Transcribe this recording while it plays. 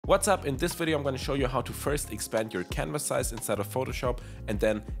What's up? In this video I'm going to show you how to first expand your canvas size inside of Photoshop and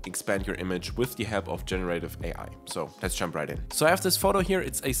then expand your image with the help of Generative AI. So let's jump right in. So I have this photo here.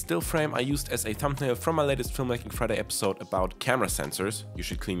 It's a still frame I used as a thumbnail from my latest Filmmaking Friday episode about camera sensors. You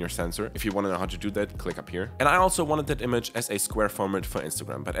should clean your sensor. If you want to know how to do that, click up here. And I also wanted that image as a square format for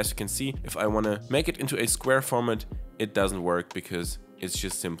Instagram. But as you can see, if I want to make it into a square format, it doesn't work because it's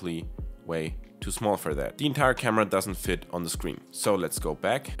just simply way too small for that. The entire camera doesn't fit on the screen. So let's go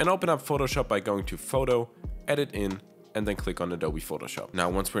back and open up Photoshop by going to Photo, Edit in, and then click on Adobe Photoshop. Now,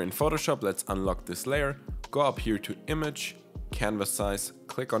 once we're in Photoshop, let's unlock this layer, go up here to Image, Canvas Size,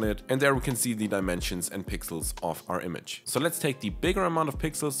 click on it, and there we can see the dimensions and pixels of our image. So let's take the bigger amount of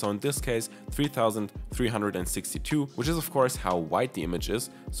pixels, so in this case 3362, which is of course how wide the image is.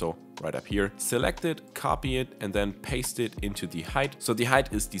 So right up here, select it, copy it, and then paste it into the height. So the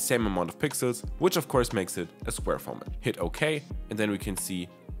height is the same amount of pixels, which of course makes it a square format. Hit OK, and then we can see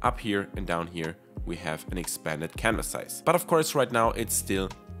up here and down here we have an expanded canvas size. But of course right now it's still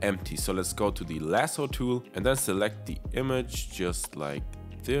empty. So let's go to the lasso tool and then select the image just like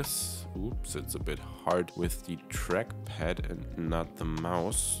this. Oops, it's a bit hard with the trackpad and not the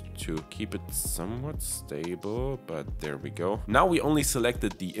mouse to keep it somewhat stable, but there we go. Now we only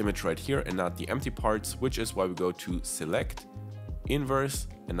selected the image right here and not the empty parts, which is why we go to select, inverse,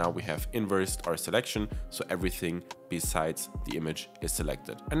 and now we have inversed our selection, so everything besides the image is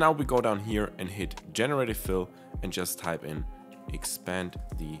selected. And now we go down here and hit Generative Fill and just type in expand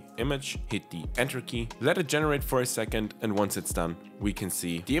the image, hit the enter key, let it generate for a second, and once it's done, we can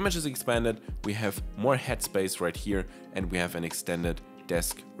see the image is expanded, we have more headspace right here, and we have an extended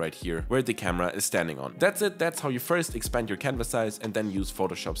desk right here where the camera is standing on. That's it. That's how you first expand your canvas size and then use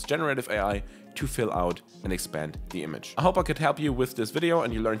Photoshop's Generative AI to fill out and expand the image. I hope I could help you with this video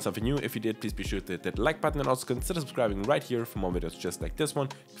and you learned something new. If you did, please be sure to hit that like button and also consider subscribing right here for more videos just like this one.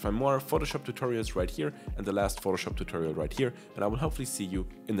 You can find more Photoshop tutorials right here and the last Photoshop tutorial right here, and I will hopefully see you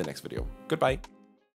in the next video. Goodbye.